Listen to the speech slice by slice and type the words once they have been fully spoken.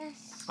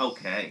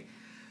Okay.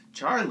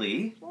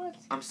 Charlie, What?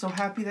 I'm so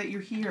happy that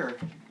you're here.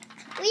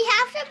 We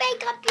have to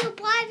make up your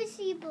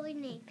privacy boy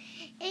name.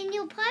 And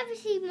your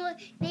privacy boy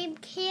name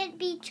can't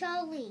be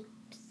Charlie.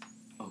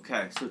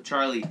 Okay, so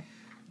Charlie,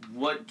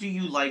 what do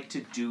you like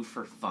to do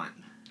for fun?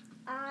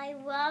 I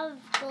love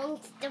going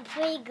to the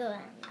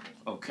playground.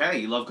 Okay,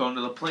 you love going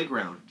to the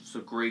playground. It's a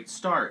great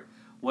start.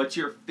 What's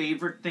your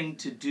favorite thing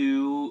to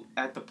do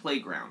at the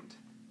playground?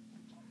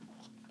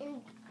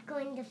 And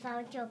going to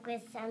fire truck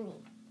with Sunny.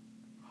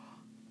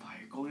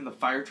 Going in the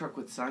fire truck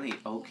with Sunny.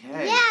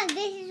 Okay. Yeah,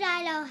 this is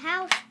at our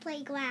house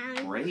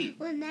playground. Great.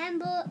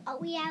 Remember,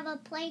 we have a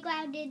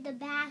playground in the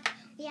back.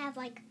 We have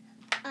like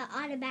an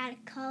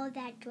automatic car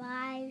that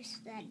drives,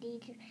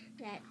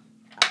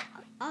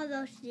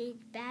 almost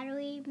needs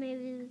battery.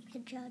 Maybe we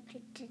can charge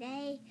it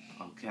today.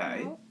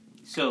 Okay. No.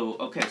 So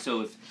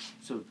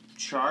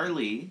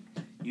Charlie,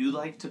 you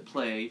like to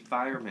play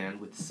fireman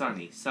with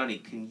Sunny. Sunny,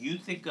 can you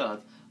think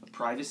of a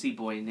privacy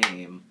boy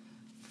name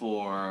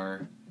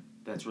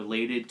that's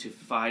related to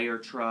fire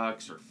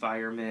trucks or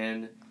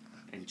firemen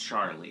and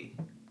Charlie?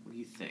 What do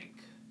you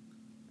think?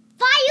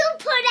 Fire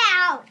put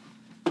out!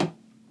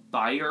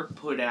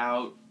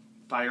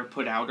 Fire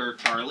put outer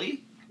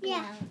Charlie?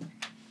 Yeah.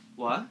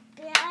 What?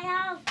 Yeah,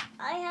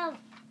 I have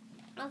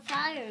a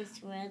fire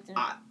sweater.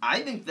 I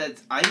think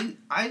that's I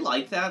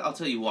like that. I'll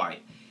tell you why.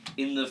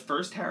 In the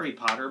first Harry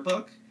Potter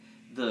book,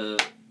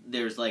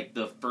 there's like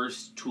the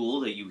first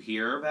tool that you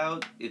hear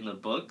about in the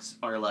books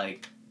are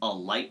like a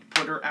light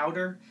putter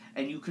outer,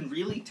 and you can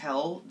really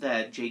tell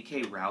that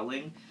J.K.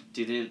 Rowling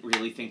didn't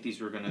really think these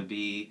were going to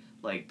be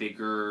like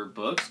bigger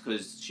books,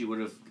 because she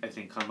would have, I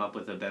think, come up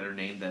with a better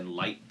name than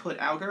light put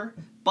outer.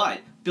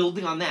 But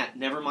building on that,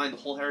 never mind the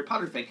whole Harry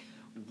Potter thing,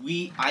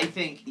 I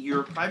think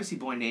your privacy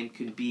boy name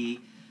could be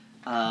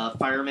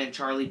Fireman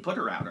Charlie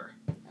Putter Outer.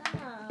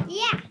 Oh.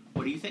 Yeah.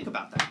 What do you think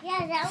about that?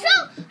 Yeah,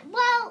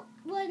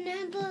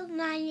 remember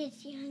mine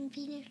is Young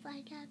Venus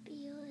Flight Up,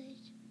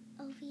 yours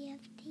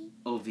OVFT.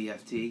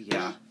 OVFT,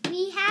 yeah.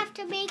 We have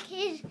to make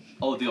his...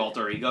 Oh, the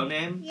alter ego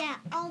name? Yeah,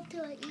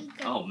 alter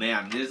ego. Oh,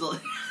 man, there's a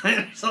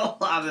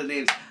lot of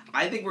names.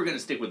 I think we're going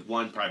to stick with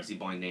one privacy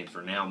boy name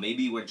for now.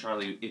 Maybe when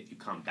Charlie, if you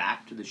come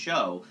back to the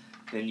show,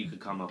 then you could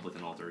come up with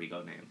an alter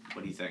ego name.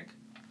 What do you think?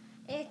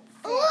 At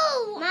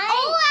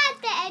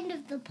the end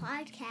of the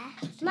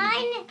podcast.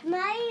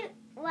 My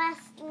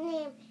last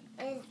name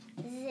is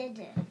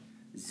Zidda.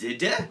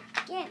 Zidda?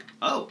 Yeah.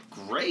 Oh,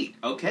 great.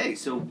 Okay,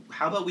 so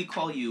how about we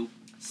call you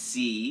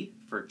C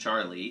for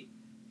Charlie,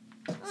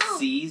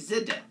 C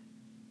Zidda?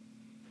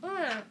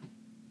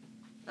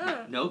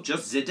 No,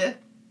 just Zidda?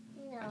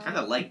 No. I kind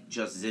of like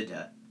just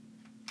Zidda.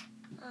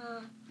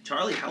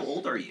 Charlie, how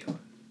old are you?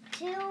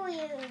 2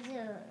 years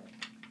old.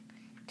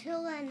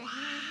 2.5.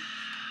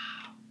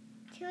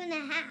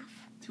 2.5.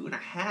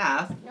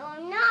 2.5? No,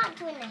 I'm not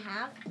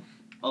 2.5.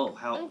 Oh,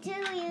 how? I'm 2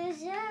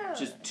 years old.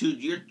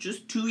 You're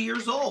just 2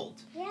 years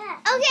old. Yeah.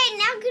 Okay,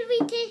 now could we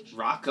take...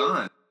 Rock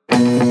on.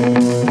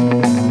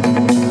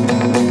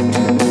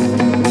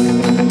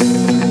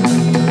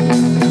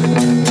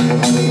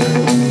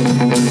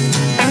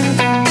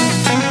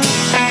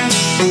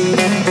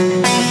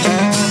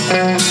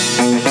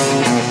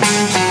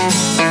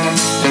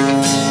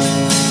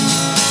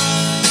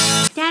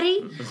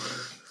 Daddy,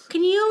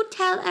 can you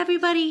tell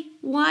everybody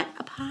what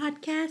a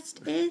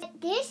podcast is?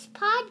 This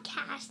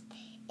podcast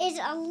is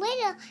a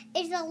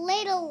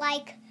little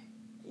like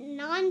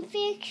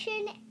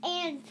non-fiction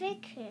and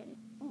fiction.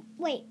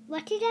 Wait,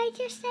 what did I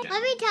just say?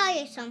 Let me tell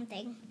you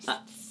something.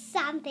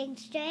 Something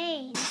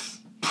strange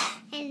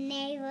in the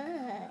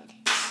neighborhood.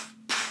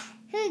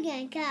 Who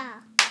gonna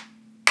call?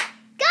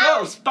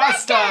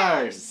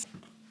 Ghostbusters!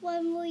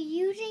 When we're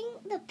using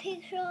the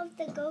picture of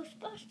the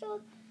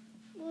Ghostbuster,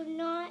 we're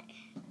not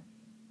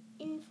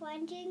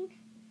infringing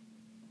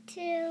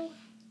to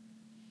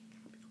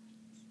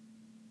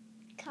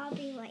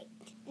copyright.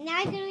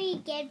 Now can we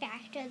get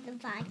back to the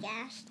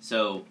podcast?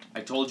 So,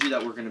 I told you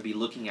that we're going to be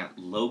looking at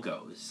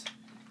logos,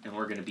 and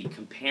we're going to be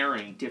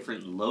comparing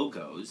different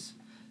logos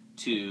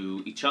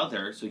to each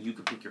other so you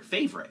can pick your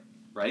favorite,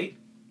 right?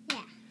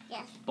 Yeah.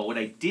 Yes. But what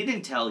I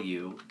didn't tell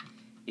you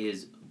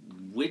is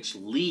which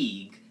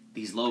league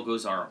these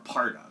logos are a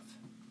part of.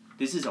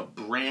 This is a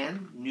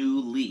brand new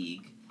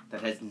league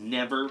that has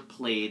never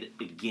played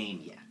a game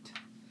yet.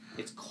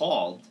 It's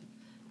called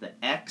the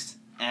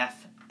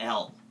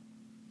XFL.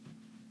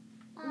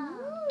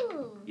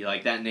 Ooh. You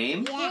like that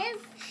name? Yes.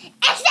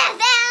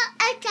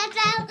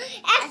 XFL,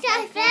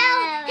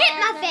 hit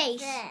my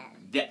face.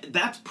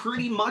 That's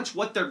pretty much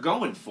what they're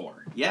going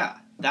for. Yeah,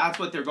 that's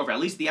what they're going for. At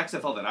least the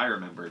XFL that I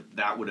remember,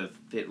 that would have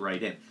fit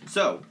right in.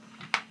 So,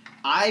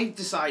 I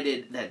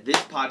decided that this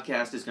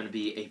podcast is going to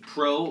be a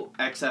pro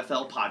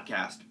XFL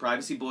podcast.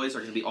 Privacy Boys are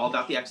going to be all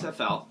about the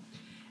XFL.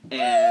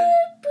 And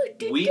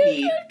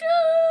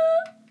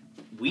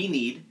we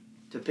need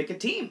to pick a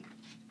team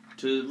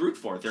to root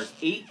for. There's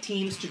 8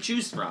 teams to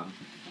choose from.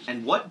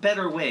 And what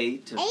better way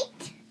to...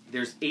 8?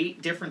 There's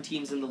 8 different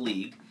teams in the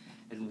league.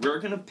 And we're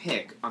going to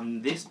pick,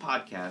 on this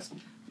podcast,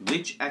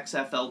 which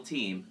XFL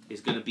team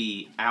is going to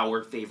be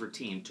our favorite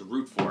team to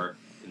root for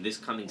in this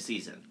coming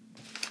season.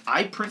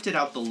 I printed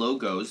out the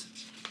logos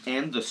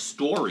and the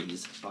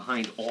stories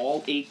behind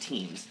all 8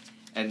 teams.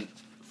 And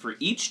for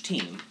each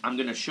team, I'm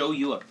going to show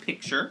you a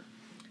picture,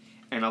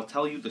 and I'll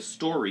tell you the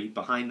story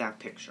behind that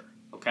picture,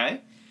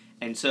 okay?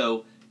 And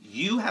so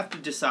you have to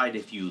decide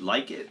if you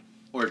like it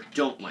or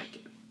don't like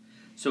it.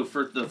 So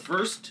for the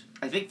first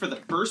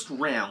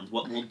round,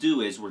 what we'll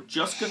do is we're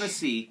just going to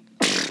see,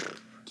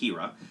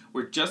 Kira,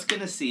 we're just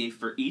going to see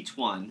for each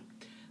one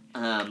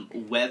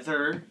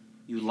whether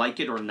you like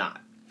it or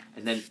not.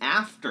 And then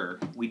after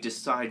we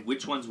decide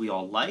which ones we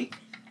all like,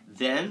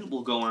 then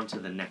we'll go on to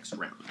the next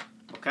round.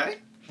 Okay?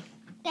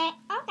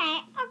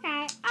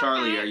 Okay.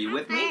 Charlie, are you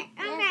with me?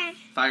 Okay.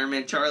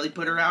 Fireman Charlie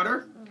put her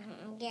outer?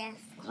 Yes.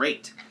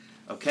 Great.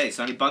 Okay,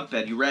 Sunny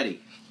Bunkbed, you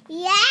ready?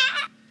 Yeah.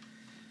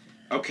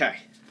 Okay.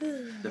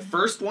 The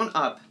first one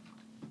up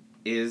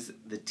is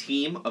the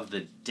team of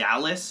the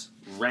Dallas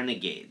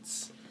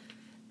Renegades.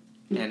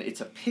 And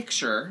it's a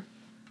picture.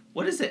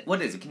 What is it?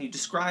 Can you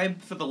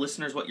describe for the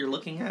listeners what you're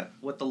looking at?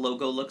 What the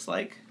logo looks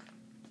like?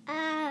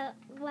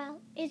 Well,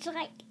 it's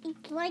like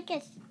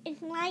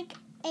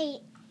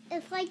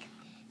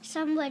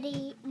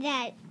somebody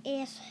that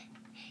is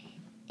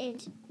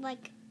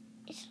like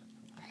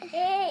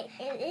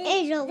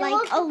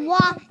a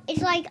wall.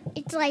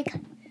 It's like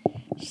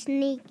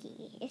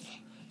sneaky.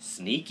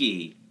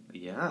 Sneaky.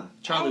 Yeah.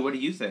 Charlie, what do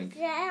you think?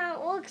 That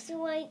looks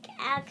like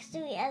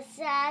actually a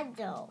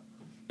shadow.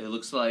 It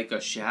looks like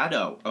a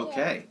shadow.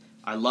 Okay. Yeah.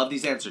 I love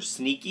these answers.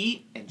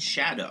 Sneaky and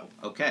shadow.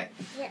 Okay.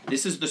 Yeah.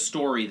 This is the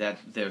story that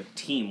the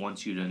team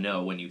wants you to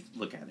know when you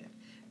look at it.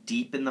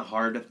 Deep in the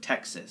heart of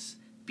Texas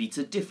beats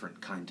a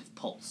different kind of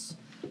pulse.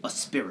 A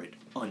spirit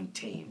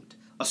untamed.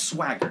 A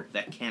swagger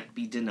that can't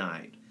be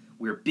denied.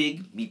 Where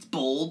big meets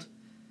bold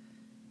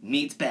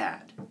meets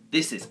bad.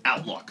 This is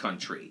outlaw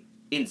country.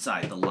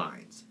 Inside the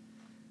lines.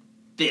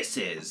 This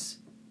is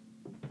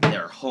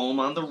their home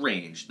on the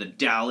range, the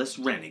Dallas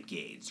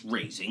Renegades,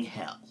 raising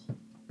hell.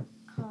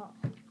 Cool.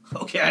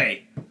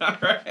 Okay, all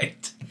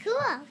right.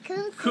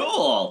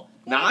 Cool.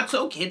 Not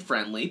so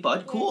kid-friendly,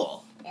 but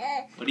cool.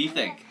 What do you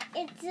think?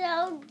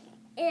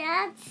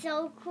 That's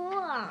so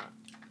cool.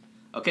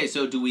 Okay,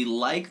 so do we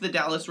like the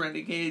Dallas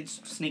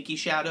Renegades Sneaky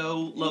Shadow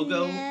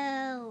logo?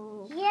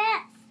 No.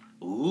 Yes.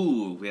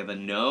 Ooh, we have a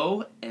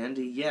no and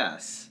a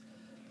yes.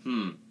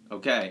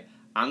 Okay.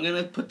 I'm going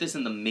to put this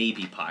in the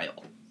maybe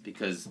pile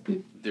because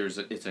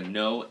it's a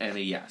no and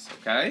a yes,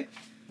 okay?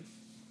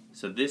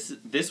 So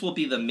this will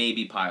be the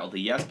maybe pile. The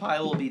yes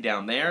pile will be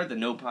down there, the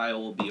no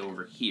pile will be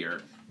over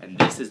here, and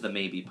this is the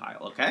maybe pile,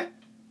 okay?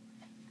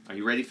 Are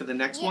you ready for the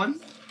next one?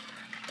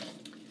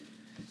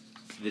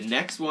 The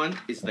next one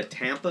is the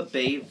Tampa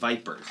Bay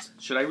Vipers.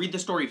 Should I read the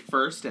story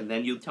first and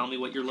then you tell me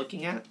what you're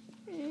looking at?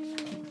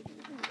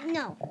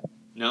 No.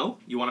 No?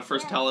 You want to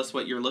first tell us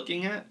what you're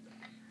looking at?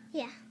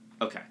 Yeah.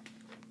 Okay.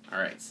 All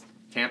right.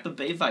 Tampa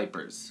Bay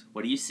Vipers.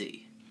 What do you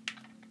see?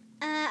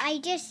 I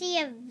just see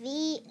a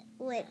V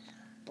with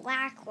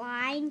black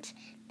lines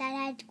that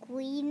has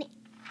green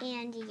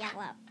and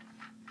yellow.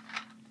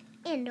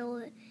 And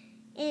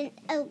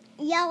a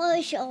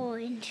yellowish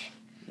orange.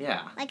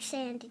 Yeah. Like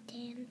sandy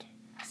tanned.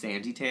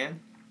 Sandy tan?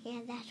 Yeah,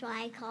 that's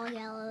why I call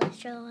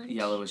yellowish orange.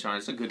 Yellowish orange.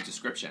 It's a good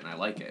description. I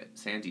like it.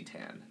 Sandy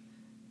tan.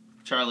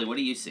 Charlie, what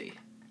do you see?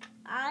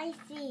 I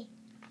see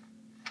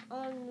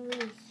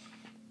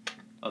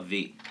a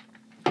V.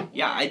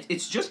 Yeah,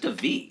 it's just a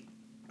V.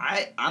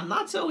 I'm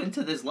not so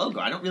into this logo.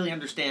 I don't really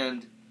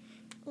understand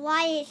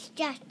why it's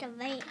just a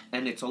V.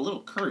 And it's a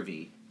little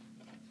curvy.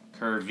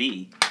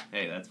 Curvy.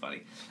 Hey, that's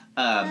funny.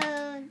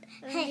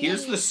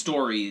 Here's the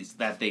stories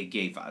that they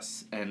gave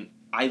us. And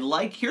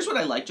here's what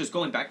I like, just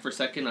going back for a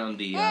second on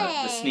the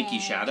Sneaky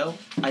Shadow.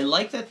 I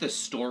like that the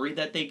story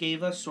that they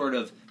gave us sort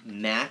of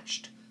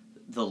matched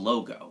the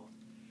logo.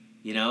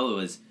 You know, it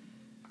was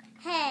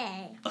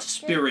a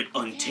spirit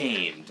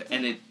untamed,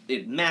 and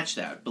it matched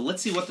that. But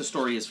let's see what the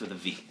story is for the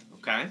V,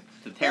 okay?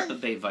 The Tampa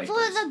Bay Vipers. For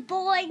the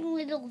boring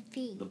little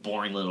V. The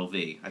boring little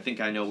V. I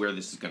think I know where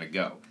this is going to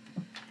go.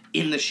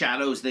 In the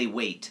shadows they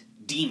wait,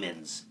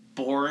 demons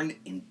born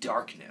in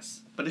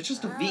darkness. But it's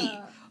just a V.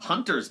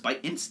 Hunters by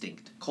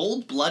instinct,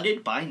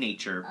 cold-blooded by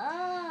nature.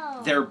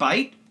 Oh. Their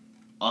bite,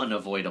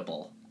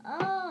 unavoidable.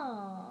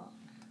 Oh.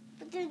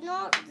 But they're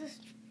not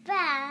just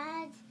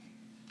bad.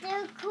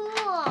 They're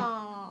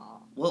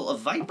cool. Well, a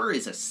viper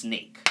is a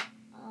snake.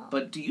 Oh.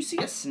 But do you see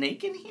a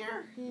snake in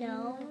here?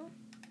 No.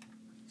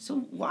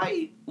 So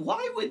why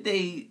would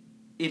they,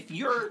 if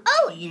your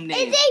team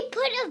name... and they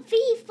put a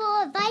V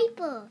for a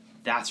viper.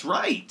 That's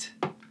right.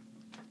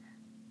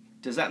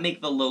 Does that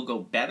make the logo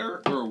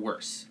better or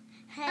worse?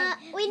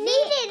 We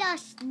needed a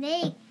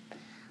snake.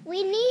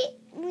 We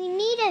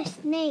need a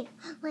snake,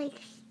 like,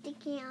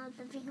 sticking out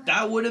the V.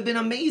 That would have been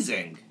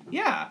amazing.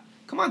 Yeah.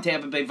 Come on,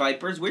 Tampa Bay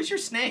Vipers. Where's your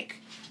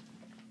snake?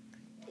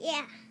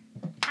 Yeah.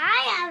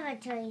 I have a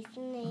toy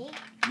snake.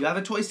 You have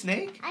a toy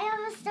snake? I have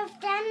a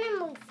stuffed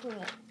animal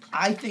snake.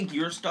 I think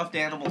your stuffed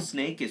animal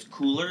snake is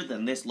cooler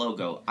than this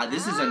logo.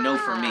 This is a no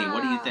for me.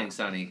 What do you think,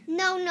 Sonny?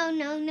 No.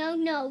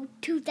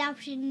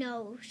 2,000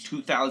 no's.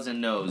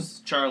 2,000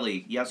 no's.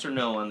 Charlie, yes or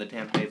no on the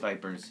Tampa Bay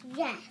Vipers?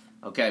 Yes.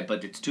 Okay,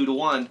 but it's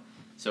 2-1,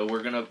 so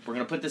we're gonna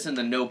put this in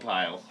the no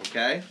pile.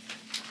 Okay.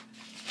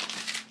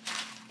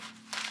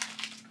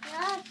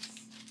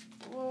 That's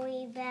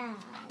really bad.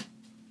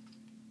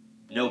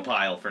 No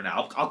pile for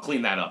now. I'll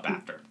clean that up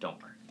after.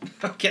 Don't worry.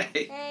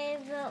 Okay.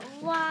 But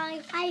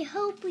why? I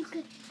hope we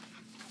could.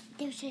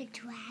 There's a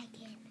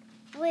dragon.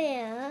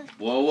 Where?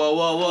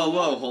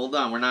 Whoa. Hold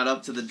on. We're not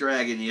up to the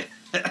dragon yet.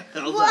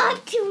 Hold on.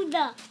 What to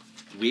the?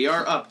 We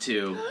are up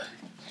to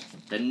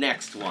the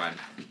next one.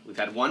 We've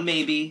had one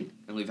maybe,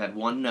 and we've had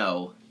one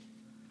no.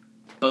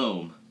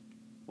 Boom.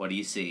 What do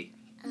you see?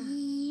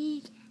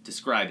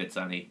 Describe it,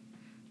 Sonny.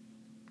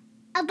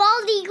 A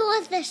bald eagle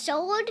with a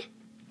sword?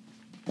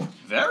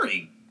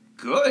 Very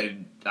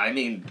good. I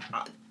mean,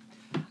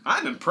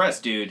 I'm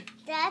impressed, dude.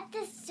 That's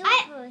a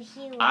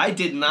superhero. I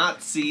did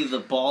not see the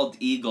bald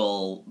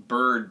eagle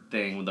bird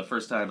thing the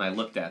first time I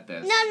looked at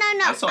this. No.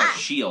 I saw a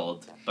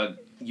shield,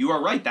 but you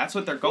are right. That's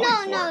what they're going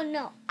for.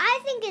 No.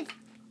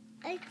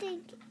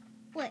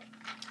 What?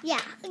 Yeah.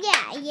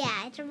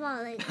 It's a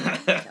bald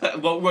eagle.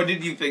 Well, what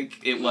did you think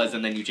it was,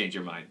 and then you changed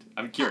your mind?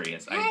 I'm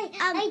curious. I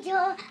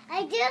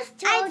just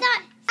told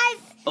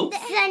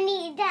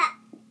Sunny that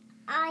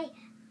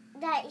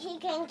he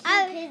can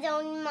keep his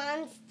own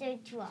monster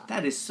truck.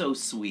 That is so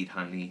sweet,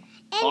 honey.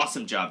 And-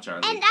 Awesome job,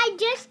 Charlie. And I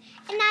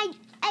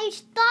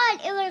thought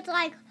it was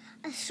like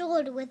a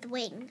sword with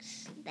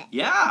wings.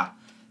 Yeah.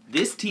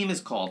 This team is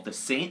called the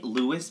St.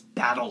 Louis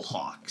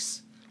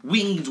Battlehawks.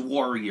 Winged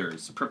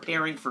warriors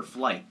preparing for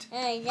flight.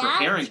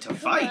 Preparing to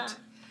fight.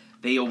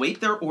 They await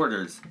their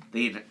orders.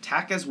 They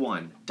attack as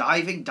one.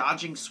 Diving,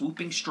 dodging,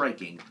 swooping,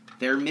 striking.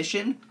 Their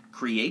mission?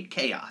 Create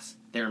chaos.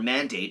 Their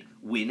mandate?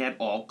 Win at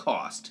all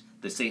cost.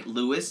 The St.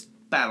 Louis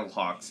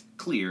Battlehawks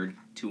cleared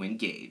to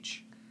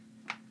engage.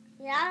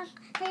 That's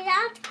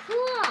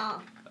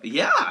cool.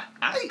 Yeah,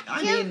 I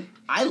mean,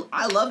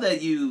 I love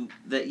that you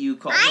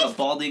called it a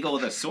bald eagle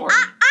with a sword.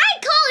 I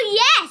call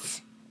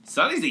yes.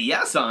 Sonny's a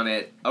yes on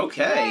it.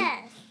 Okay.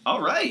 Yes.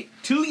 All right.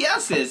 2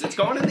 yeses. It's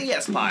going in the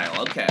yes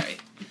pile. Okay.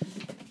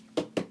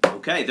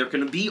 Okay, there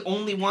can be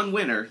only one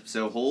winner,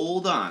 so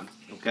hold on.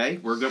 Okay,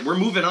 we're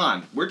moving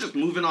on. We're just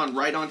moving on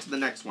right on to the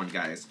next one,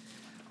 guys.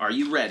 Are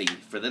you ready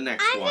for the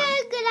next I'm one?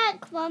 very good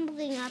at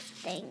crumbling up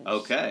things.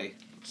 Okay.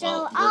 So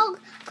Well, I'll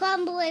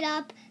crumble it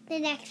up the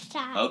next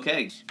time.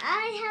 Okay.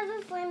 I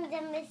have a friend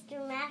that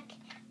Mr. Mac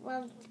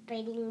loves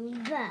biting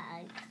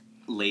bugs.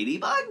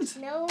 Ladybugs?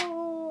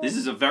 No. This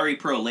is a very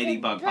pro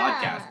ladybug Bug.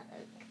 podcast.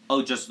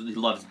 Oh, just he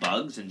loves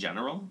bugs in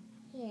general?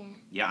 Yeah.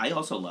 Yeah, I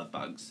also love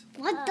bugs.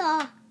 What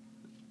the?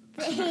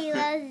 He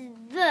loves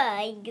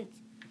bugs.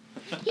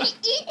 He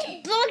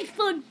eats bugs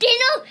for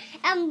dinner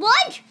and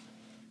lunch.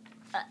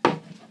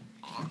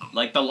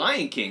 Like the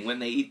Lion King when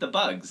they eat the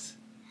bugs.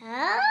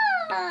 Oh.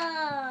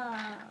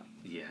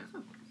 Yeah.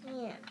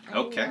 Yeah.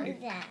 Okay. I know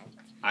that.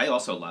 I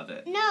also love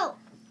it. No.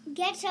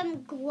 Get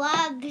some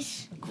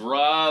gloves.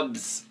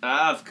 Grubs.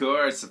 Of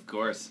course.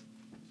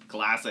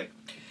 Classic.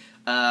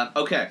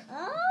 Okay.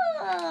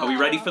 Oh. Are we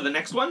ready for the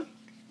next one?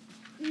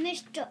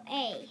 Mr.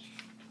 A.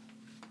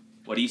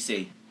 What do you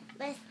see?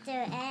 Mr. A.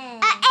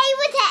 A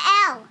with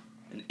an L.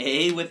 An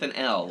A with an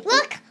L.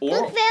 Look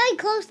Or very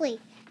closely.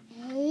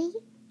 A,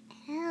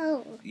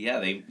 L. yeah,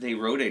 they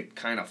wrote it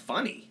kind of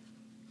funny.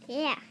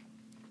 Yeah.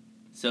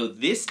 So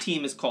this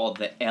team is called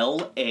the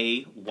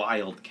LA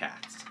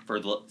Wildcats.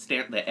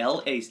 The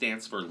LA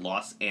stands for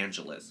Los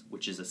Angeles,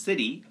 which is a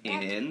city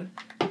in.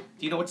 Do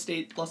you know what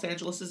state Los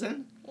Angeles is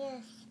in?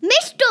 Yes.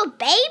 Mr.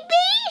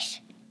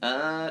 Babies?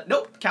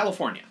 Nope,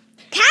 California.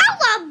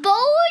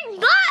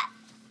 Cowabunga!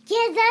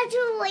 Yeah, that's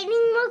where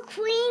Lightning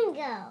McQueen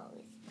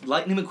goes.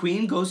 Lightning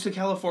McQueen goes to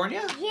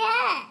California?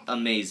 Yeah.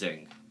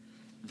 Amazing.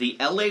 The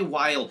LA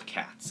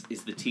Wildcats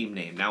is the team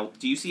name. Now,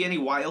 do you see any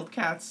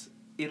Wildcats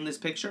in this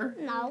picture?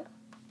 No.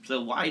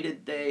 So why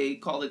did they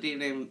call the team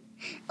name?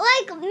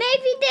 Like,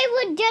 maybe they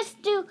would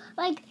just do,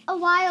 like, a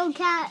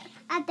wildcat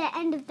at the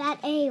end of that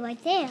A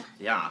right there.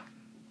 Yeah.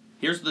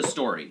 Here's the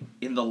story.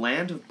 In the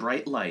land of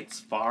bright lights,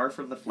 far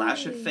from the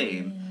flash of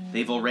fame,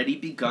 they've already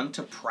begun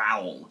to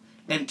prowl,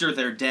 enter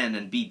their den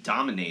and be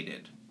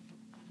dominated.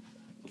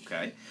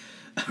 Okay.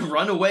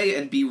 Run away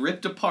and be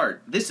ripped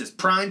apart. This is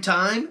prime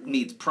time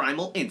meets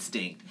primal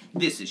instinct.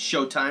 This is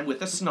showtime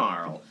with a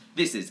snarl.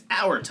 This is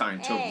our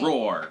time to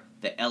roar.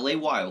 The LA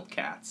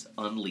Wildcats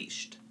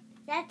unleashed.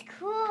 That's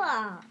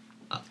cool.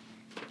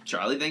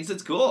 Charlie thinks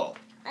it's cool.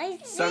 I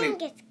Sonny-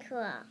 think it's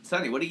cool.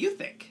 Sonny, what do you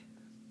think?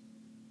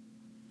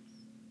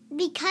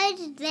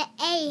 Because the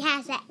A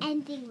has an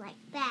ending like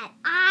that.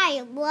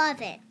 I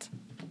love it.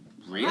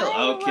 Real? I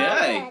love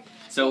Okay. it.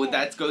 So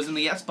that goes in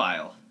the yes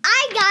pile.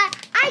 I got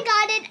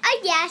it.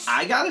 A yes.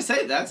 I gotta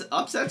say, that's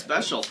upset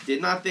special.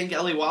 Did not think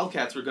LA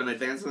Wildcats were gonna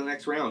advance to the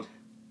next round.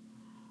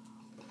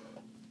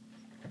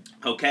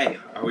 Okay,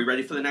 are we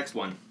ready for the next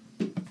one?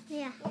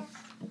 Yeah.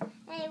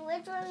 Hey,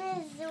 which one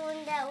is the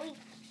one that we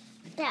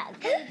That's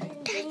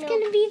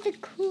gonna be the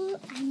cool.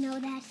 I know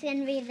that's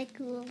gonna be the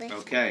coolest.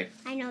 Okay.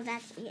 I know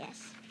that's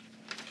yes.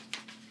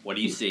 What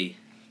do you see?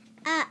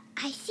 I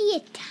see a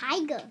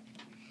tiger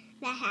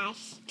that has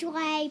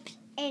stripes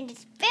and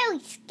it's very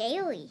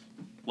scary.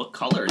 What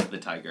color is the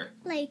tiger?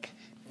 Like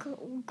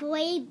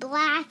gray,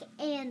 black,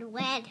 and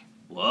red.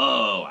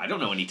 Whoa, I don't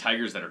know any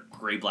tigers that are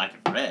gray, black,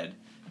 and red.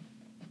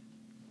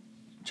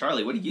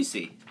 Charlie, what do you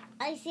see?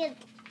 I said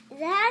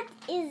that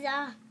is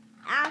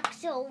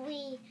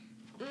actually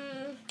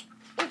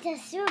it's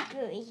a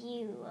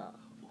superhero.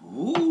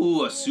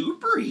 Ooh, a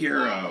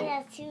superhero.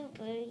 Yeah,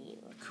 superhero.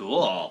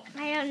 Cool.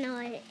 I don't know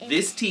what it is.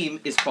 This team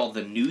is called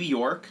the New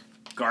York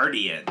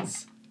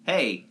Guardians.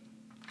 Hey,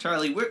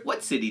 Charlie,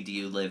 what city do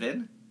you live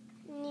in?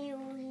 New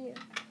York.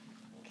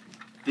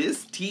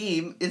 This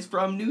team is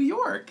from New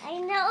York. I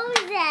know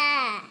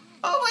that.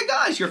 Oh my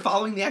gosh, you're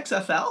following the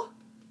XFL?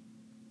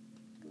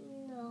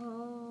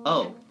 No.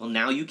 Oh, well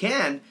now you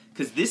can,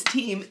 because this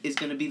team is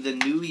going to be the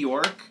New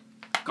York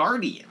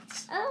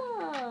Guardians.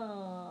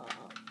 Oh.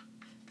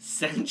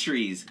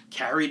 Sentries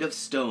carried of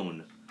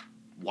stone,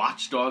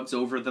 watchdogs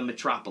over the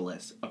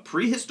metropolis, a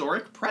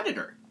prehistoric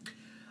predator.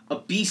 A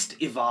beast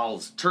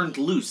evolves, turned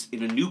loose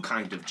in a new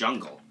kind of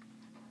jungle.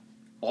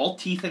 All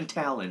teeth and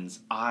talons,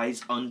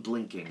 eyes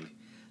unblinking.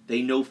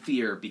 They know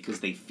fear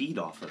because they feed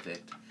off of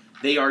it.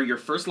 They are your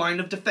first line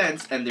of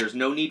defense, and there's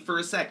no need for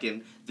a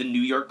second. The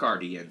New York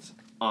Guardians,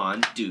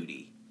 on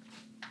duty.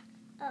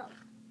 Oh.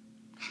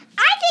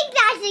 I think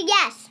that's a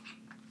yes.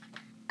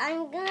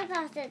 I'm gonna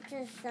pass it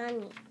to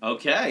Sunny.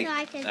 Okay, So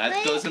I can that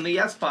quit? goes in the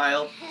yes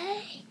pile.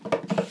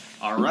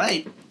 All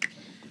right,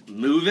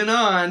 moving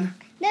on.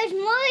 There's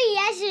more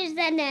yeses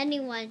than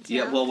anyone's.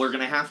 Yeah, well, we're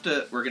gonna have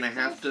to.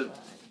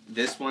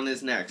 This one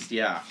is next.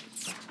 Yeah.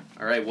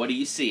 All right. What do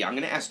you see?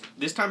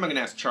 This time I'm gonna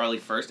ask Charlie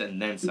first, and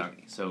then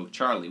Sunny. So,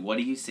 Charlie, what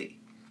do you see?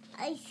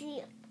 I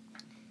see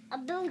a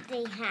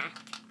birthday hat.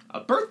 A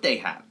birthday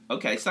hat.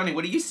 Okay, Sunny,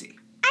 what do you see?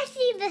 I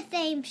see the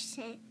same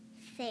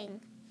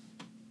thing.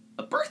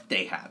 A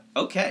birthday hat.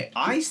 Okay,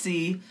 I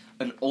see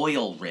an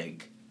oil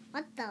rig.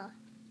 What the?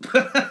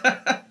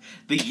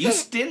 The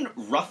Houston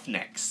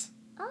Roughnecks.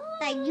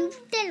 The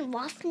Houston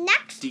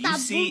Roughnecks? Do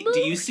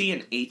you see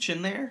an H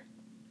in there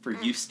for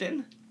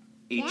Houston?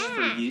 H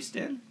for Yeah.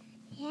 Houston?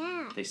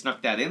 Yeah. They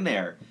snuck that in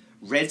there.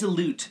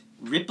 Resolute,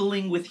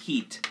 rippling with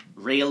heat,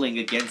 railing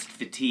against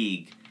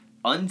fatigue,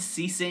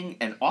 unceasing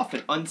and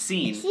often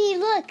unseen. See,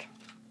 look.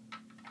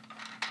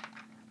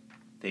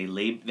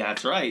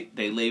 That's right.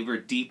 They labor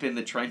deep in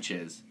the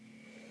trenches.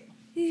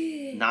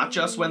 Not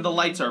just when the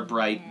lights are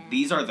bright.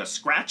 These are the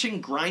scratching,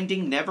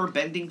 grinding,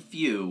 never-bending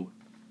few.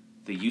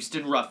 The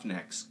Houston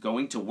Roughnecks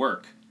going to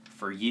work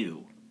for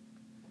you.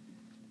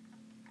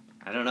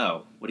 I don't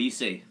know. What do you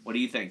see? What do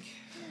you think?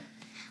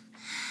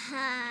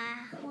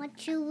 What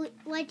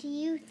do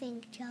you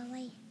think,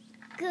 Charlie?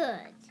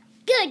 Good.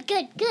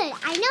 Good.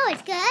 I know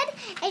it's good.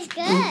 It's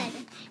good.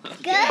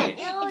 Okay.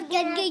 Good.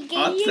 It's good.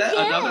 Upset,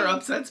 Good. another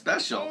upset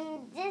special. And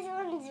this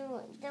one's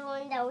the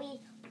one that we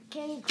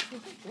can.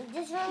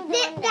 This one's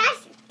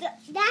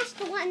that's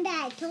the one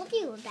that I told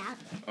you about.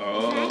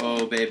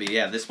 Oh, baby,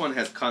 yeah, this one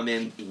has come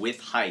in with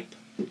hype.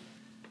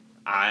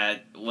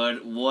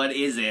 What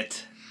is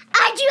it?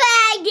 A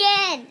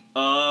dragon.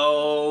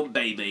 Oh,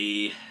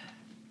 baby. Do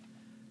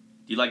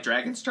you like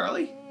dragons,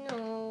 Charlie?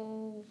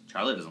 No.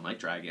 Charlie doesn't like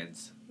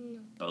dragons. No.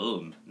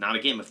 Boom. Not a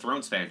Game of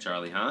Thrones fan,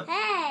 Charlie, huh?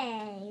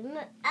 Hey,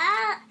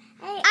 I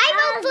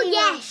vote for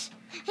yes.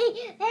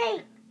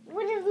 Hey,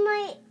 what if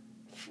my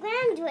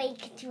friend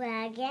like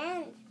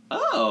dragons?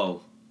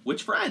 Oh,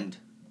 which friend?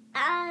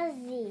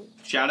 Ozzy.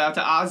 Shout out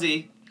to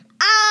Ozzy.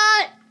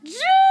 Ozzy!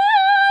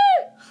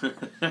 When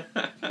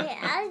Hey,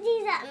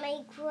 Ozzy's at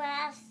my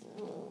class.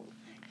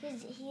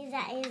 He's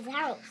at his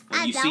house.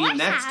 you see him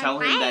next, tell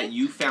him that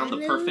you found the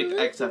perfect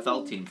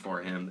XFL team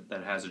for him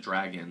that has a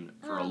dragon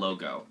for a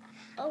logo.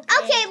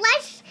 Okay,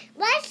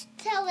 let's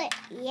tell it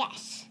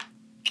yes.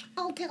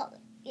 I'll tell it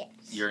yes.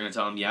 You're gonna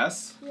tell him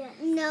yes? Yes.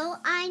 No,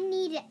 I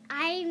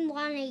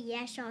want a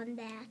yes on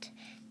that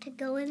to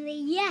go in the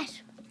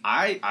yes.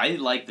 I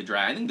like the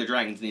dragon. I think the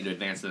dragons need to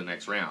advance to the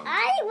next round.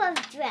 I love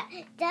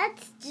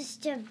that's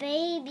just a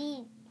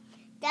baby.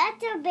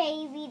 That's a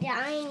baby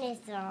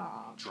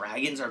dinosaur.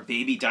 Dragons are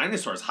baby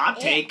dinosaurs.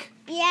 Hot take.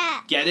 Yeah.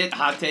 Get it?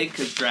 Hot take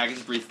because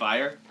dragons breathe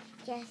fire?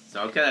 Yes.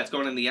 Okay, that's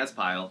going in the yes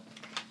pile.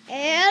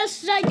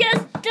 Yes. Okay.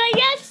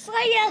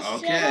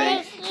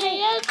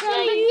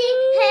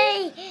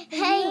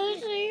 Hey,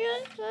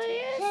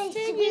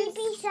 sweet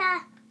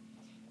pizza.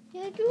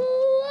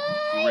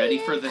 You ready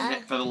for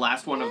the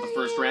last one of the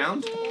first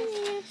round?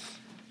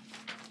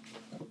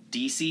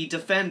 DC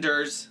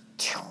Defenders.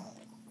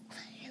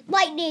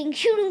 Lightning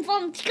shooting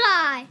from the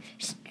sky.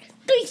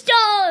 3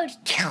 stars.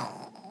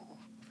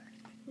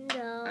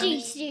 No.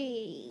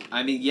 DC.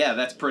 I mean, yeah,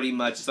 that's pretty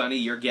much, Sonny,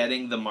 you're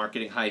getting the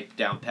marketing hype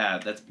down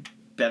pat. That's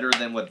better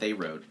than what they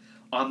wrote.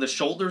 On the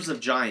shoulders of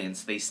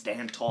giants, they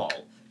stand tall.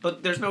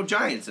 But there's no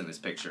giants in this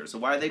picture, so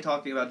why are they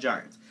talking about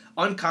giants?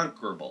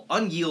 Unconquerable,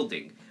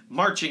 unyielding,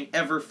 marching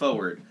ever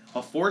forward,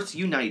 a force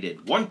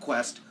united, one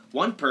quest,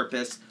 one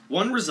purpose,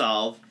 one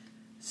resolve,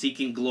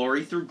 seeking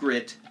glory through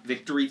grit,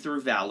 victory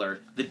through valor,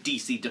 the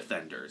DC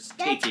Defenders.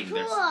 That's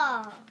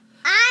cool.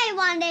 I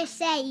want to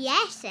say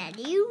yes,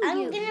 Eddie.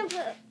 I'm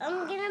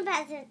gonna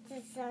pass it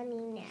to Sunny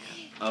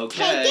now.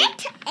 Okay.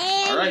 Take it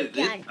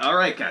and all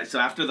right, guys. So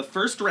after the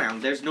first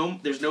round, there's no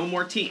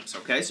more teams.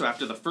 Okay. So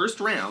after the first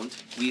round,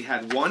 we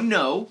had 1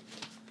 no,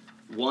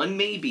 1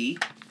 maybe,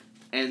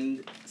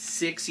 and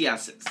 6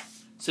 yeses.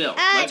 So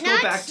let's go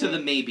back to the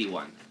maybe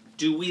one.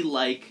 Do we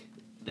like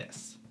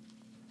this?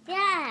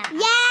 Yeah.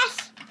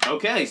 Yes.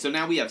 Okay. So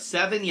now we have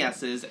 7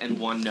 yeses and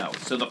 1 no.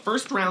 So the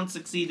first round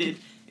succeeded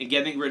in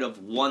getting rid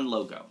of 1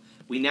 logo.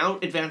 We now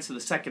advance to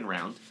the second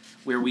round,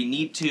 where we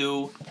need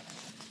to...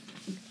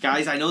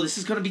 Guys, I know this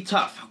is going to be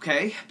tough,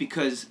 okay?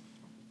 Because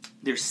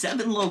there's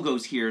 7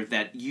 logos here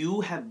that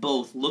you have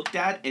both looked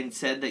at and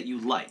said that you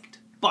liked.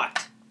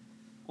 But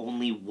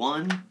only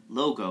 1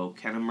 logo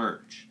can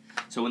emerge.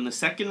 So in the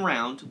second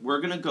round,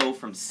 we're going to go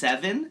from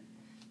 7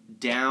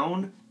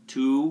 down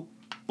to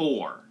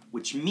 4,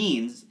 which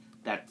means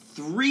that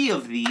 3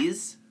 of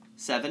these,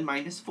 7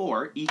 minus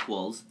 4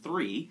 equals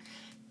 3,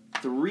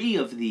 3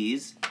 of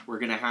these we're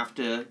going to have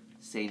to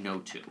say no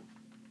to.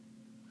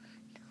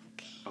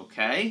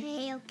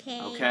 Okay?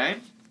 Okay.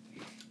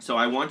 So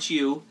I want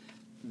you,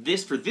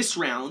 for this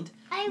round,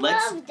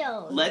 love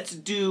those. Let's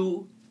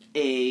do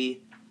a...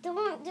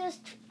 Don't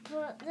just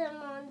put them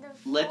on the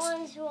floor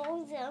and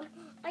roll them.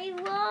 I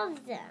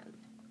love them.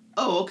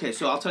 Oh, okay.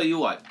 So I'll tell you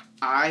what.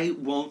 I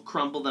won't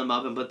crumble them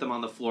up and put them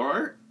on the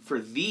floor. For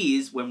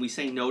these, when we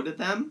say no to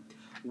them,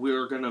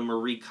 we're going to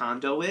Marie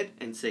Kondo it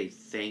and say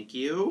thank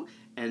you,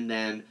 and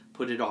then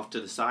put it off to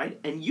the side,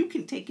 and you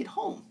can take it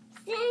home.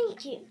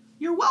 Thank you.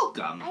 You're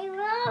welcome. I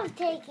love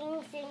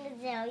taking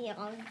things out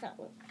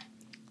also.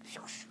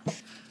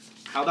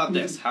 How about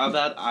this? How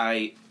about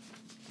I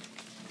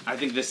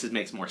think this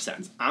makes more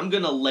sense. I'm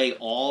going to lay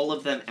all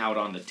of them out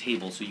on the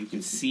table so you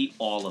can see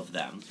all of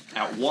them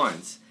at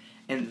once,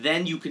 and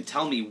then you can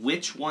tell me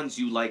which ones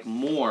you like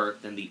more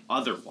than the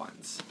other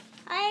ones.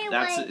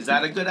 Is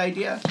that a good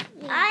idea?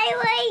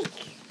 I like...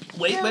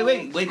 Wait. I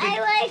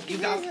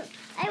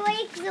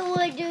like the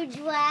Wonder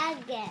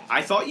Dragon.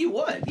 I thought you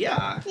would,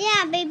 yeah.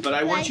 Yeah, baby. But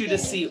I want you to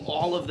see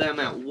all of them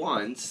at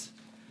once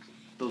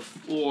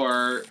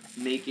before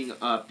making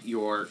up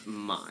your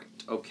mind.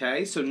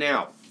 Okay? So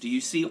now, do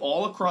you see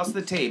all across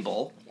the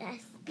table?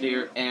 Yes.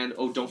 There, and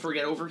don't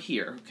forget over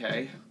here,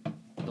 okay?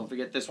 Don't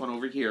forget this one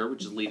over here,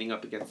 which is leaning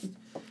up against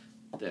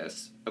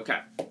this. Okay.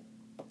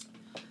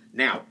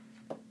 Now,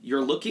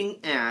 you're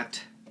looking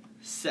at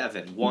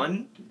 7.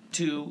 1,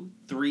 2,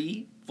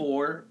 3,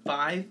 4,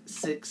 5,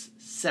 6,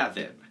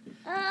 7.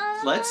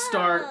 Oh. Let's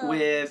start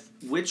with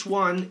which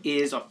one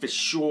is a for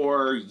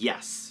sure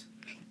yes.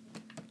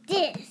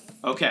 This.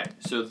 Okay,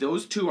 so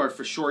those 2 are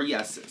for sure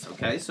yeses,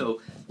 okay?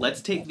 So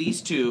let's take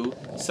these 2.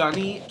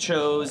 Sunny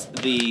chose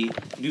the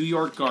New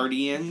York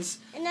Guardians,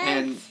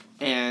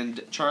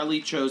 and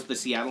Charlie chose the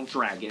Seattle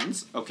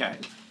Dragons. Okay,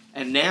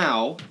 and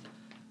now,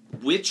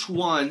 which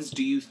ones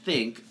do you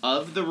think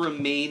of the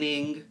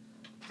remaining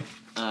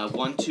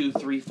 1, 2,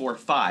 3, 4,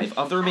 5?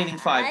 Of the remaining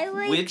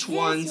 5, which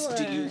ones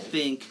do you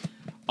think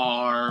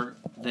are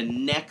the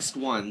next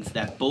ones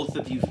that both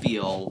of you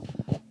feel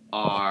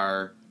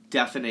are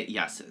definite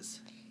yeses?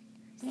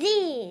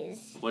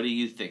 These. What do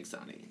you think,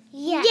 Sonny?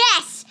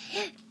 Yes.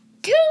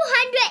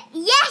 200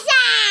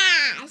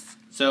 yeses!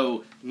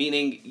 So,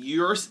 meaning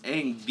you're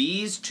saying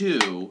these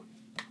 2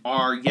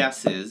 are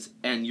yeses,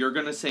 and you're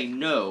going to say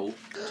no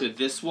to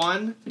this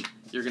one,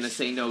 you're going to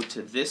say no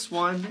to this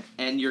one,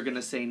 and you're going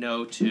to say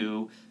no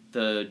to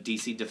the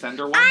DC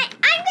Defender one? I'm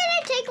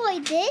going to take away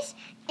this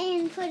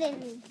and put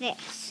in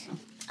this.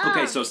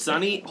 Okay, so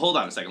Sunny, hold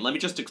on a second. Let me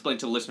just explain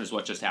to the listeners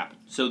what just happened.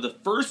 So the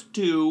first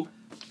 2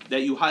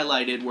 that you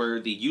highlighted were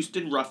the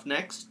Houston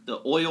Roughnecks, the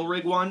Oil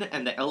Rig one,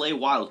 and the LA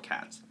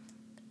Wildcats.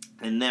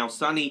 And now,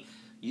 Sunny,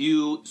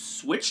 you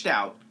switched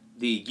out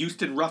the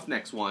Houston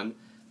Roughnecks one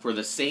for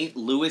the St.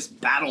 Louis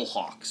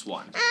Battlehawks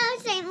one.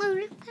 St.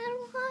 Louis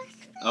Battlehawks.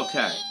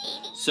 Okay,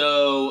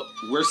 so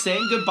we're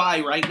saying goodbye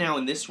right now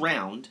in this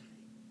round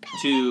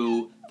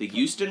to the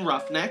Houston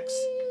Roughnecks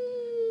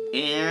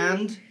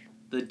and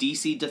the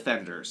DC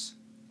Defenders.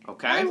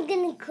 Okay? I'm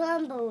going to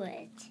crumble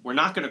it. We're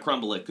not going to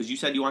crumble it because you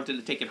said you wanted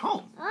to take it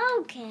home.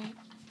 Okay.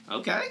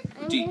 Okay?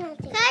 Can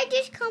I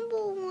just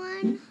crumble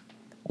one?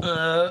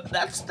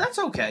 That's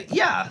okay.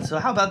 Yeah, so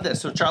how about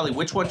this? So, Charlie,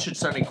 which one should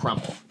Sunny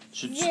crumble?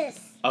 This.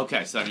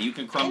 Okay, Sunny, you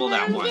can crumble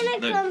that one. I'm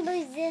going to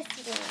crumble this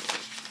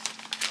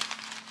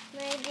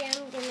one. Maybe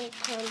I'm going to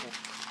crumble.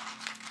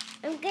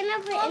 I'm going to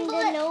put in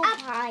the no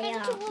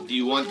pile. Do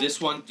you want this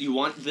one? Do you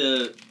want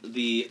the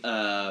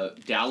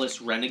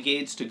Dallas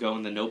Renegades to go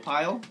in the no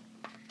pile?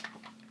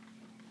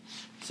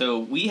 So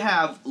we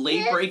have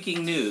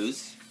late-breaking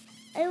news.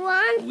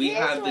 We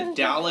have the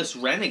Dallas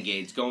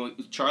Renegades going.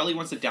 Charlie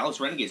wants the Dallas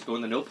Renegades go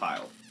in the no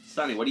pile.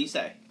 Sunny, what do you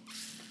say?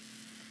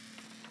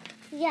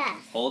 Yes.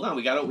 Hold on,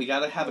 we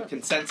gotta have a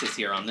consensus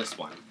here on this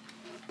one.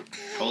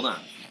 Hold on,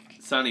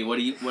 Sunny, what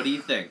do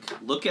you think?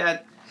 Look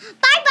at.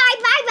 Bye.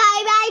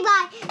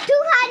 bye-bye.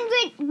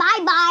 200,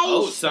 bye-bye.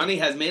 Oh, Sonny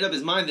has made up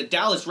his mind that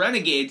Dallas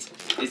Renegades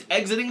is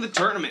exiting the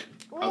tournament.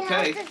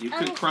 Okay, you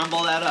can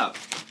crumble that up.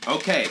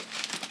 Okay,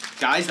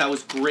 guys, that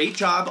was great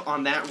job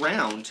on that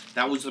round.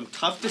 That was some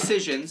tough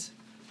decisions,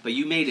 but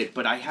you made it.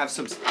 But I have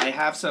some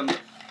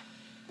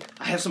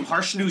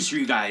harsh news for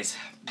you guys.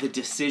 The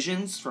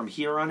decisions from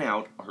here on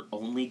out are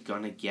only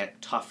gonna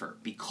get tougher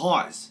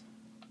because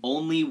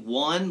only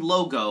one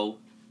logo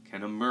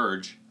can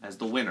emerge as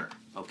the winner.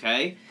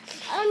 Okay?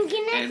 I'm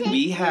gonna And take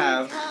we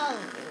have. these home.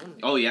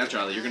 Oh yeah,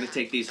 Charlie, you're gonna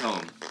take these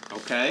home.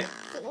 Okay?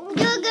 You're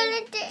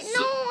gonna take...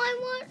 No, I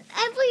want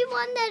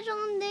everyone that's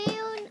on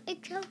there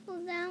except for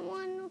that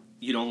one.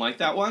 You don't like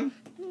that one?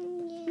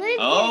 Yeah.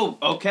 Oh,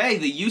 okay.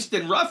 The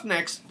Houston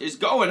Roughnecks is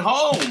going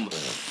home.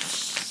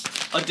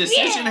 A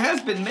decision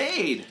has been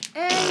made.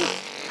 And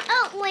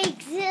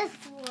like this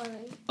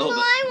one. Oh, So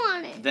I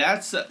want it.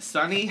 That's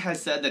Sonny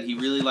has said that he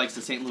really likes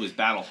the St. Louis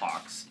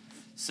Battlehawks.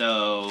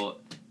 So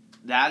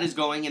that is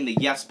going in the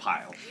yes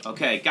pile.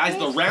 Okay, guys,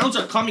 the rounds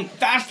are coming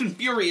fast and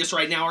furious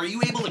right now. Are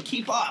you able to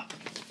keep up?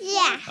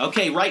 Yeah.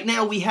 Okay, right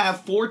now we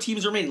have 4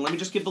 teams remaining. Let me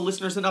just give the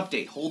listeners an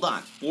update. Hold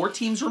on. 4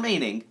 teams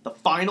remaining. The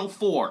final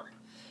 4.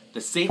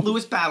 The St.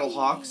 Louis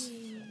Battlehawks,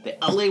 the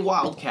LA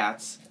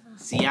Wildcats,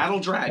 Seattle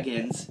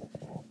Dragons,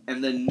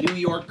 and the New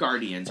York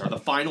Guardians are the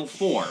final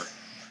 4.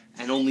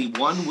 And only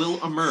one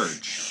will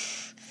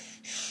emerge.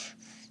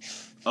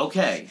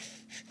 Okay.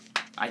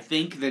 I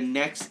think the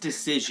next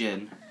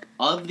decision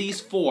of these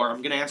 4,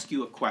 I'm going to ask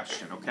you a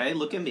question, okay?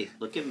 Look at me.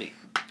 Look at me.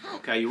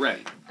 Okay, you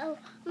ready? Oh,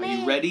 Are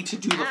you ready to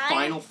do the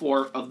final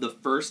 4 of the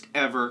first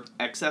ever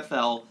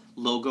XFL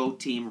logo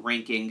team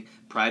ranking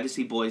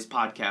Privacy Boys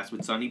podcast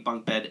with Sonny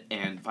Bunkbed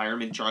and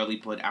Fireman Charlie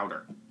Put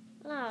Outer?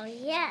 Oh,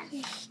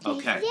 yes.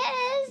 Okay.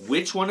 Yes.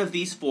 Which one of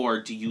these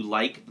 4 do you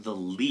like the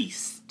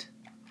least?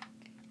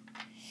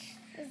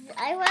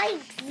 I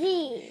like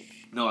these.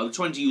 No, which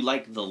one do you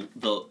like the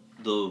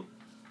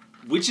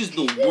which is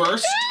the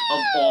worst of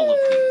all of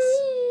these?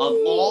 Of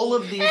all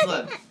of these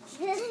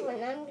This one,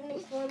 I'm going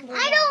to crumble.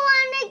 I don't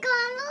want to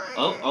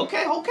crumble. Oh,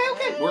 okay.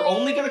 We're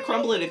only going to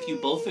crumble it if you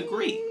both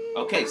agree.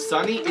 Okay,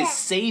 Sonny is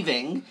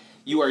saving.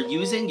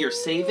 You're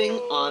saving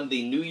on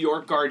the New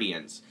York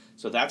Guardians.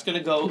 So that's going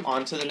to go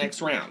on to the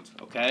next round,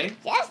 okay?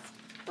 Yes,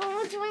 but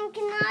which one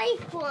can I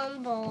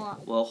crumble?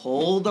 Well,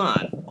 hold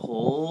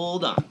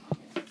on.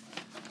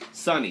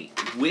 Sonny,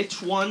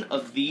 which one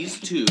of these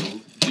 2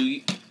 do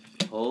you...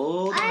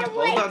 Hold on,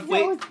 wait. I'm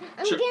going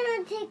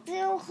to take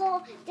them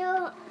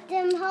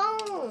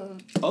home.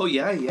 Oh,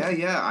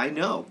 yeah, I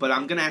know. But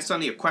I'm going to ask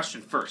Sonny a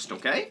question first,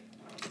 okay?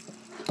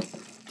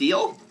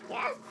 Deal?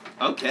 Yes.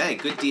 Okay,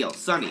 good deal.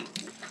 Sonny,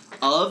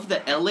 of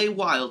the LA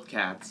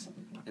Wildcats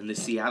and the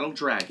Seattle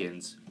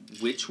Dragons,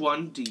 which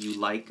one do you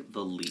like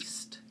the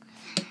least?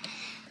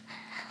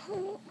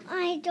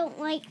 I don't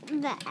like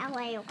the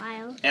LA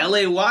Wild.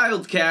 LA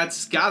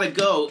Wildcats gotta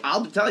go.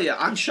 I'll tell you,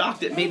 I'm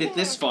shocked it made it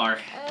this far.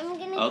 I'm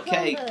going to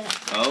Okay. crumble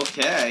it.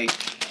 Okay.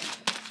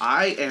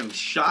 I am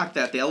shocked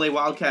that the LA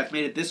Wildcats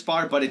made it this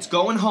far, but it's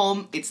going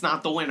home. It's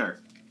not the winner.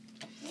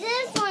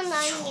 This one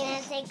I'm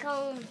going to take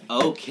home.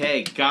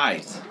 Okay,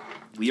 guys.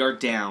 We are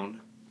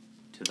down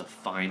to the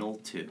final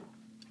 2.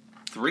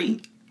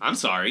 3. I'm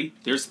sorry.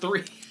 There's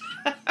 3.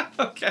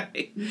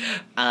 Okay.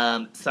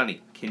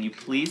 Sonny, can you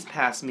please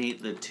pass me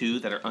the 2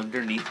 that are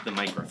underneath the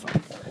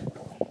microphone?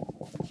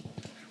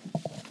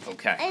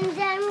 Okay. And I'm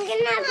going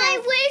to...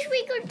 I wish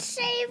we could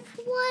save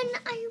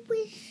one. I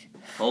wish...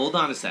 Hold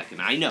on a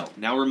second. I know.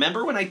 Now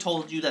remember when I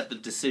told you that the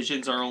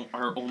decisions are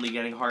only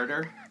getting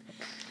harder?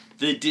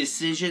 The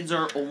decisions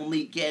are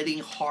only getting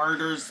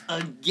harder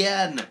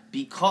again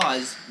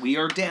because we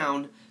are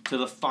down to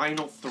the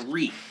final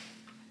 3.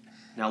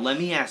 Now let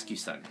me ask you,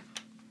 son.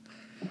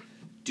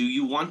 Do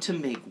you want to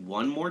make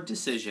one more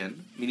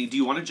decision? Meaning, do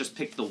you want to just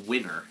pick the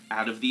winner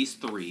out of these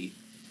 3?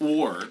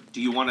 Or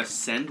do you want to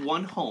send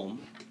one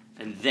home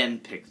and then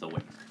pick the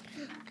winner?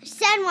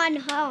 Send one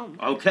home.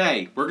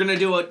 Okay, we're going to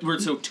do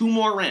it. So 2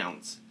 more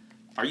rounds.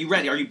 Are you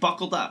ready? Are you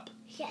buckled up?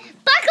 Yeah.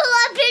 Buckle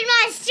up in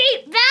my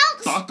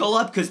seatbelt. Buckle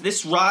up, because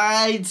this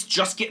ride's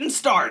just getting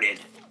started.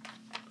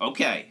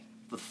 Okay,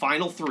 the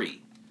final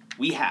 3.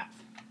 We have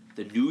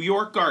the New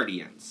York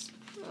Guardians.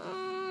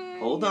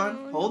 Hold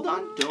on.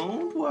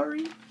 Don't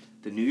worry.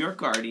 The New York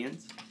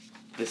Guardians,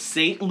 the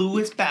St.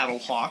 Louis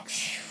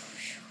Battlehawks,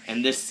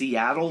 and the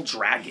Seattle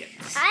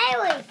Dragons. I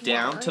like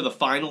Down to the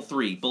final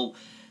 3. But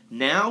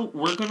now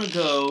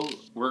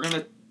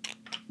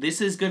this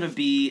is going to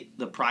be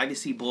the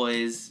Privacy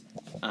Boys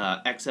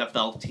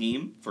XFL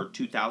team for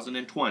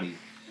 2020.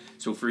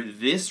 So for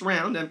this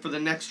round and for the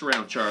next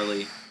round,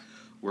 Charlie,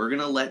 we're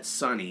going to let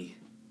Sonny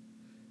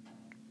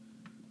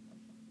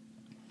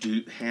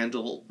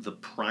handle the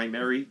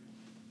primary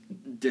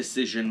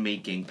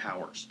decision-making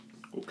powers.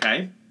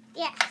 Okay?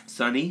 Yes.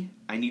 Sonny,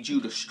 I need you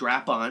to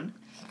strap on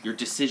your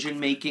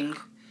decision-making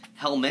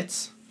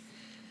helmets,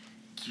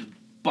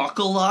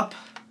 buckle up,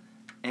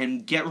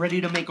 and get ready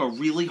to make a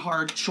really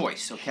hard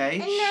choice, okay?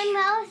 And I'm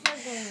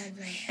also going to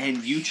do it.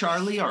 And you,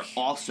 Charlie, are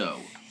also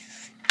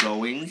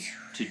going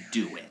to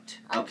do it.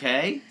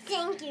 Okay?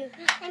 Thank you.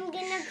 I'm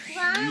gonna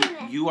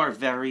cry. You are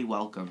very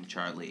welcome,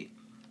 Charlie.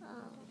 Oh.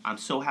 I'm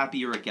so happy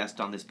you're a guest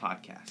on this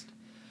podcast.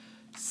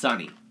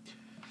 Sonny,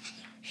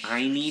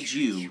 I need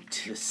you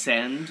to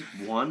send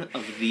one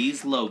of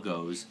these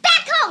logos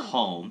Back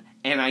home!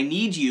 And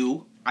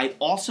I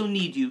also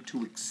need you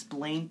to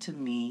explain to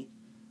me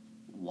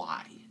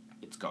why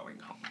it's going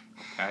home.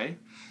 Okay?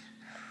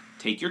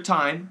 Take your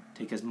time.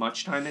 Take as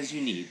much time as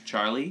you need.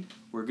 Charlie,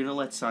 we're going to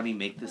let Sonny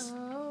make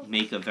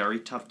a very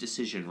tough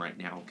decision right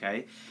now,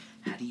 okay?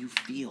 How do you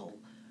feel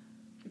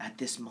at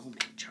this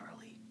moment,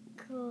 Charlie?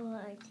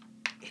 Good.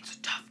 It's a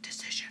tough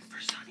decision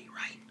for Sonny,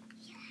 right?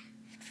 Yeah.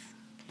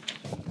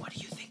 What do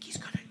you think he's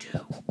going to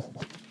do?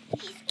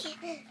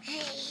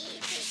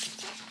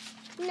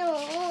 No.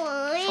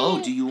 Oh,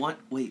 do you want...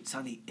 Wait,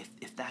 Sonny,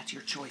 if that's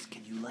your choice,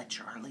 can you let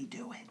Charlie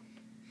do it?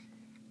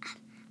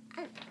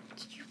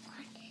 Do you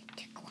want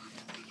to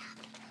crumble it up?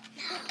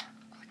 No.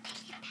 Or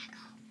take it back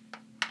home.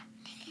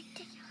 Take it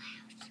to your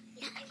house.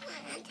 No, I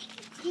want to take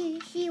it.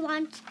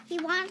 He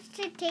wants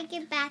to take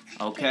it back.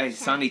 Okay,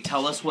 Sonny,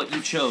 tell us what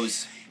you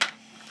chose.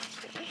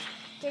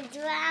 The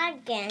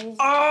dragons.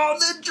 Oh,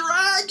 the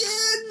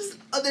dragons!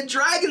 Oh, the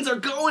dragons are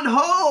going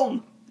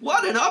home!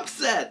 What an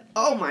upset!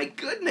 Oh my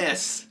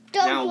goodness!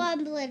 Don't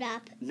crumble it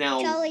up.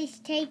 Now, Charlie's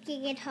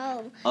taking it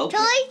home. Okay.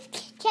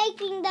 Charlie's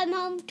taking them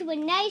home to a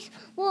nice,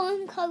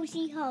 warm,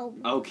 cozy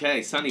home.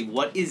 Okay, Sonny,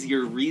 what is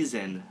your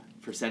reason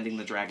for sending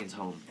the dragons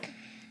home?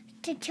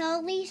 To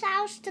Charlie's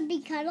house to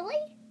be cuddly?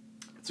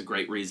 That's a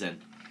great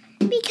reason.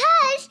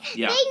 Because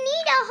Yeah. they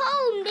need a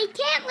home. They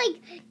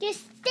can't,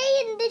 just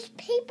stay in this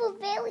paper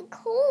very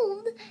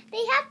cold.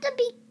 They have to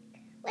be,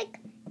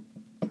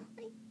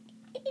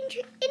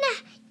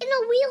 in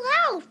a real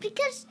house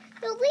because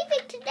they're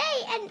leaving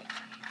today. And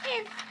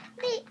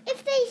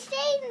if they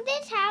stay in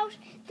this house,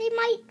 they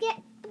might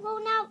get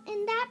thrown out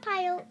in that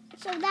pile.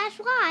 So that's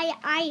why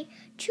I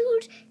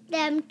choose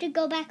them to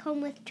go back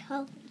home with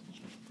Charlie.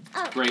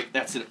 Oh. Great,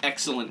 that's an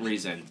excellent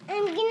reason.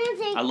 I'm gonna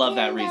take. I love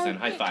that reason.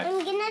 High five.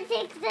 I'm gonna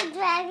take the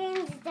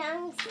dragons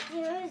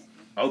downstairs.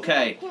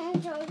 Okay.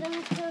 And show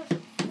them to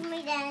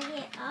my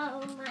daddy.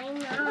 Oh my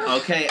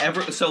God. Okay,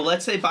 so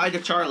let's say bye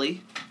to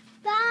Charlie.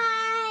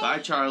 Bye. Bye,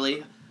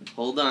 Charlie.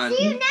 Hold on.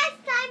 See you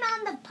next time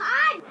on the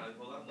pod.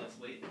 Hold on, let's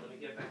wait. Let me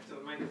get back to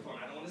the microphone.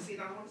 I don't want to see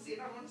it. I don't want to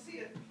see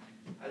it.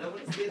 I don't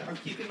want to see it. I'm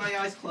keeping my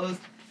eyes closed.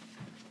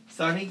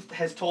 Sonny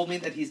has told me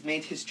that he's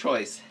made his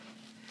choice.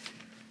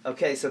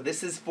 Okay, so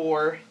this is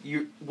for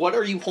you. What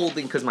are you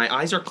holding? Because my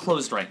eyes are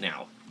closed right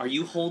now. Are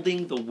you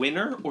holding the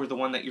winner or the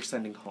one that you're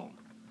sending home?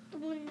 The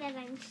one that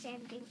I'm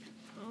sending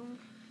home.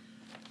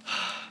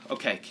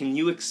 Okay, can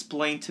you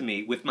explain to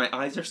me, with my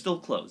eyes are still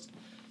closed,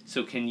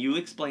 so can you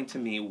explain to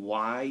me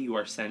why you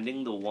are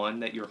sending the one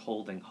that you're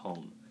holding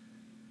home?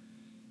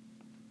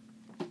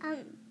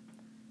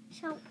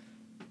 So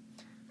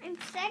I'm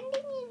sending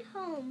it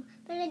home,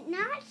 but I'm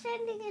not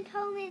sending it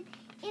home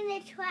in the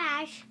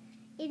trash.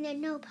 In the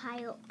no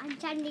pile. I'm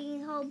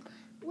sending it home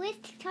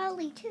with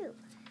Charlie too.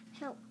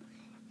 So,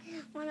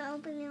 want to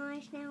open your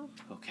eyes now?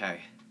 Okay,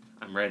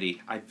 I'm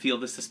ready. I feel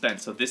the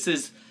suspense. So this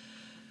is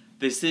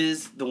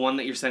the one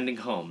that you're sending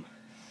home.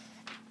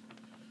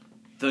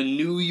 The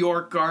New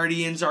York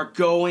Guardians are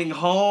going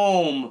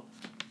home.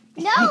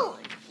 No,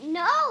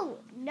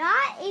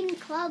 not in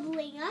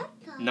crumbling up.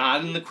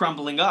 Not in the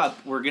crumbling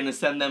up. We're gonna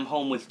send them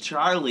home with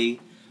Charlie,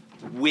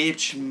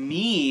 which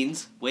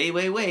means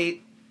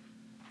wait.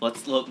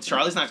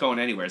 Charlie's not going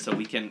anywhere, so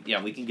we can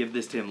give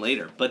this to him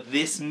later. But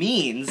this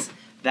means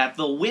that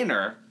the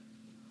winner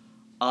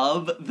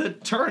of the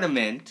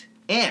tournament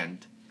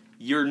and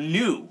your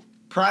new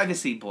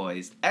Privacy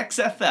Boys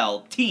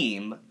XFL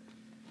team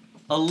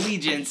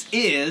allegiance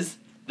is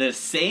the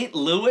St.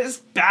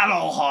 Louis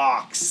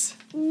Battlehawks.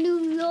 New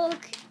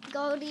York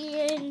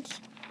Guardians.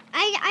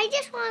 I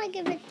just want to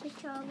give it to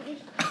Charlie.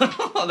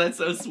 Oh, that's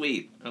so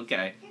sweet.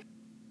 Okay.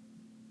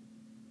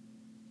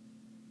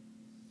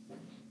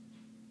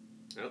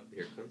 Oh,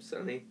 here comes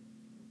Sonny.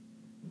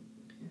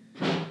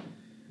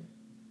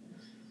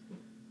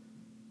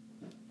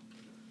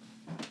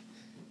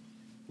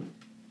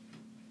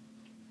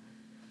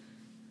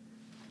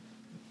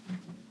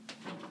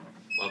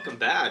 Welcome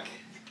back.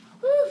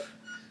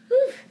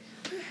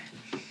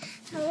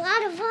 A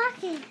lot of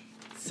walking.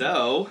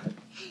 So,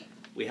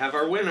 we have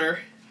our winner.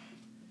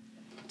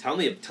 Tell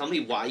me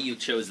why you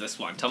chose this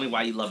one. Tell me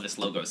why you love this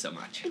logo so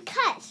much.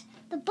 Because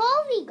the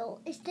bald eagle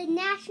is the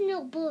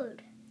national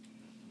bird.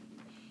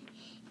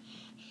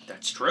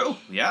 That's true,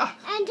 yeah.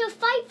 And to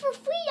fight for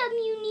freedom,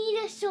 you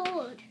need a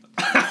sword.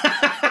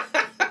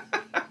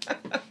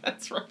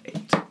 That's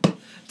right.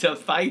 To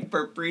fight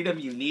for freedom,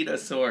 you need a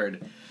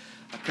sword.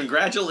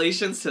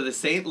 Congratulations to the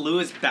St.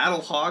 Louis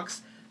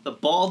Battlehawks. The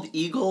bald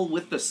eagle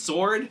with the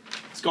sword.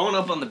 It's going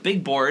up on the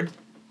big board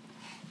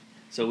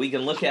so we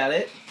can look at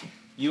it.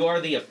 You are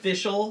the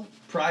official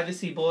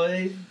Privacy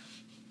Boy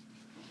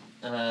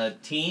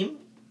team.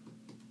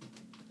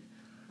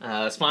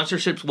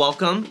 Sponsorships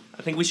welcome.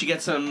 I think we should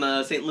get some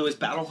St. Louis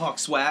Battlehawk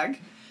swag.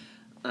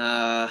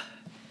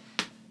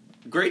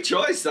 Great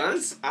choice,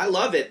 sons. I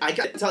love it. I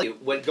got to tell you,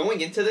 when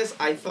going into this,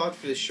 I thought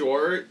for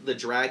sure the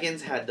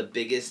dragons had the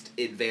biggest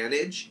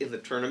advantage in the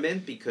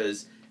tournament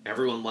because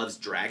everyone loves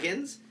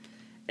dragons.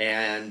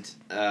 And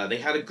they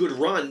had a good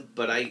run,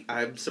 but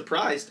I'm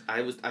surprised.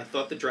 I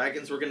thought the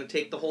dragons were going to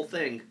take the whole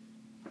thing.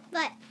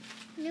 But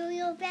the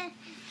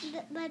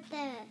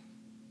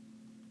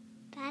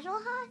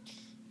Battlehawks?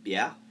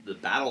 Yeah, the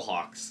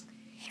Battlehawks.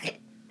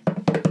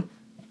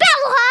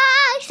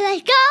 Battlehawks,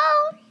 let's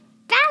go!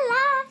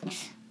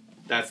 Battlehawks!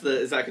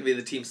 Is that going to be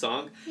the team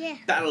song? Yeah.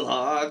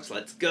 Battlehawks,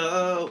 let's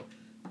go!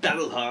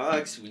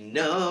 Battlehawks, we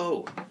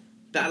know!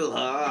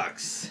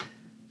 Battlehawks!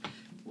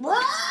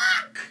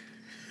 Rock!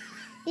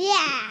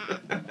 Yeah.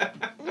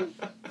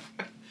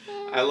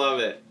 I love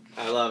it.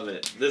 I love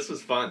it. This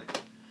was fun.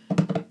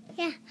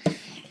 Yeah.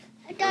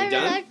 Are we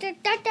done?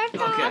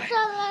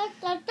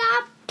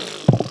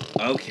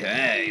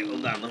 Okay,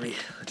 hold on,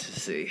 let's just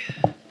see.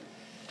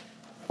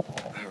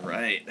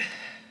 Alright.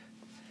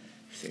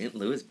 St.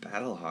 Louis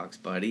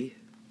Battlehawks, buddy.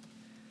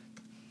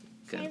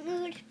 St.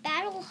 Louis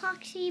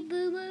Battlehawksy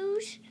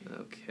boo-boos.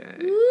 Okay.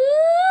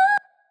 Woo!